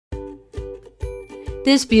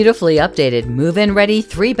This beautifully updated move-in ready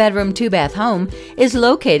 3-bedroom 2-bath home is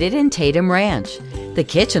located in Tatum Ranch. The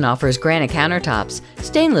kitchen offers granite countertops,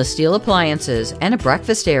 stainless steel appliances, and a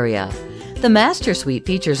breakfast area. The master suite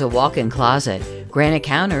features a walk-in closet, granite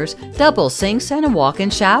counters, double sinks, and a walk-in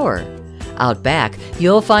shower. Out back,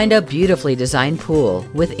 you'll find a beautifully designed pool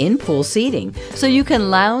with in-pool seating so you can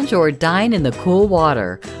lounge or dine in the cool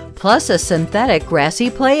water, plus a synthetic grassy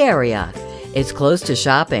play area. It's close to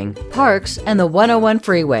shopping, parks, and the 101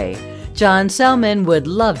 freeway. John Selman would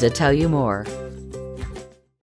love to tell you more.